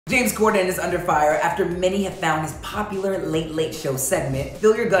James Corden is under fire after many have found his popular Late Late Show segment,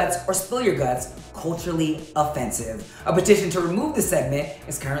 Fill Your Guts or Spill Your Guts, culturally offensive. A petition to remove the segment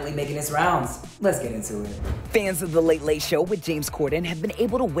is currently making its rounds. Let's get into it. Fans of the Late Late Show with James Corden have been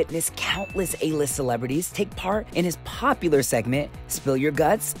able to witness countless A-list celebrities take part in his popular segment, Spill Your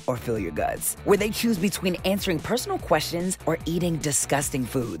Guts or Fill Your Guts, where they choose between answering personal questions or eating disgusting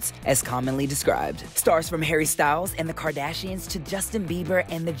foods, as commonly described. Stars from Harry Styles and the Kardashians to Justin Bieber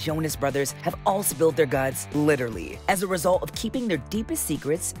and the Jonas Brothers have all spilled their guts, literally, as a result of keeping their deepest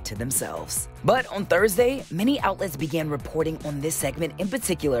secrets to themselves. But on Thursday, many outlets began reporting on this segment in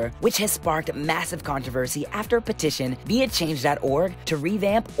particular, which has sparked massive controversy after a petition via change.org to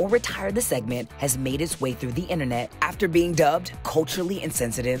revamp or retire the segment has made its way through the internet after being dubbed culturally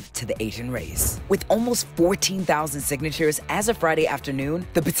insensitive to the Asian race. With almost 14,000 signatures as of Friday afternoon,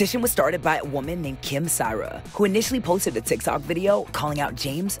 the petition was started by a woman named Kim Syra, who initially posted a TikTok video calling out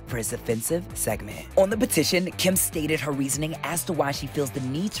James for his offensive segment. On the petition, Kim stated her reasoning as to why she feels the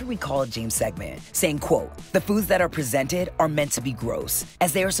need to recall James' segment, saying, quote, "The foods that are presented are meant to be gross,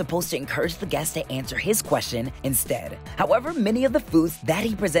 as they are supposed to encourage the guest to answer his question instead. However, many of the foods that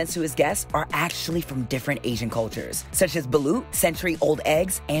he presents to his guests are actually from different Asian cultures, such as balut, century-old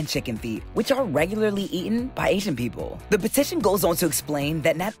eggs, and chicken feet, which are regularly eaten by Asian people." The petition goes on to explain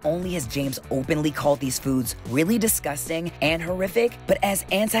that not only has James openly called these foods really disgusting and horrific, but as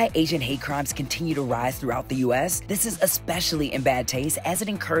anti-Asian hate crimes continue to rise throughout the US, this is especially in bad taste as it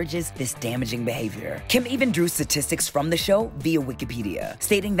encourages this damaging behavior. Kim even drew statistics from the show via Wikipedia,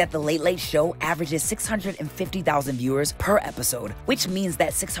 stating that the Late Late Show averages 650,000 viewers per episode, which means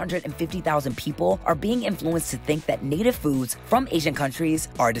that 650,000 people are being influenced to think that native foods from Asian countries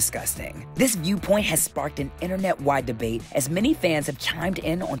are disgusting. This viewpoint has sparked an internet-wide debate as many fans have chimed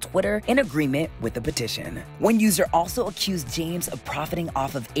in on Twitter in agreement with the petition. One user also accused James of profiting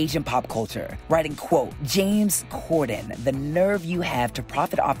off of Asian pop culture, writing, quote, "James Corden, the nerve you have to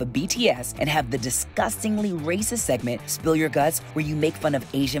profit off of BTS and have the disgustingly racist segment, Spill Your Guts, where you make fun of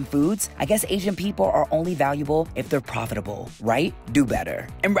Asian foods. I guess Asian people are only valuable if they're profitable, right? Do better."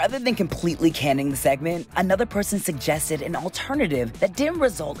 And rather than completely canning the segment, another person suggested an alternative that didn't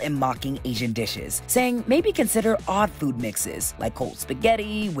result in mocking Asian dishes, saying maybe consider odd food mixes, like cold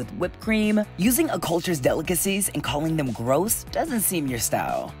spaghetti with whipped cream. Using a culture's delicacies and calling them gross doesn't seem your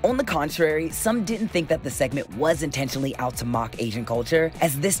style. On the contrary, some didn't think that the segment was intentionally out to mock Asian culture,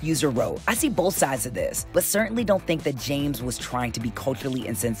 as this user wrote, "I see both sides of this, but certainly don't think that James was trying to be culturally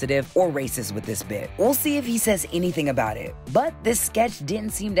insensitive or racist with this bit. We'll see if he says anything about it. But this sketch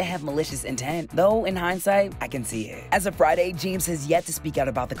didn't seem to have malicious intent, though in hindsight, I can see it." As of Friday, James has yet to speak out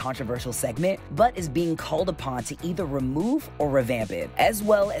about the controversial segment, but is being called upon to either remove or revamp it, as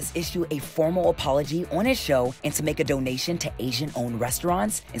well as issue a formal apology on his show and to make a donation to Asian-owned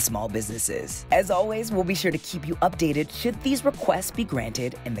restaurants and small businesses. As always, we'll be sure to keep you updated should these requests be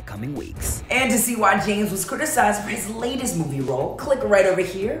granted in the coming weeks. And to see why James was criticized for his latest movie role, click right over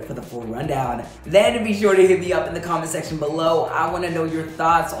here for the full rundown. Then be sure to hit me up in the comment section below. I want to know your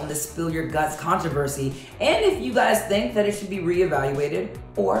thoughts on the Spill Your Guts controversy and if you guys think that it should be reevaluated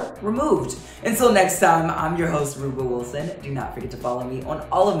or removed. Until next time, I'm your host, Ruba Wilson. Do not forget to follow me on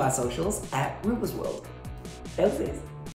all of my socials at Ruba's World. Deuces.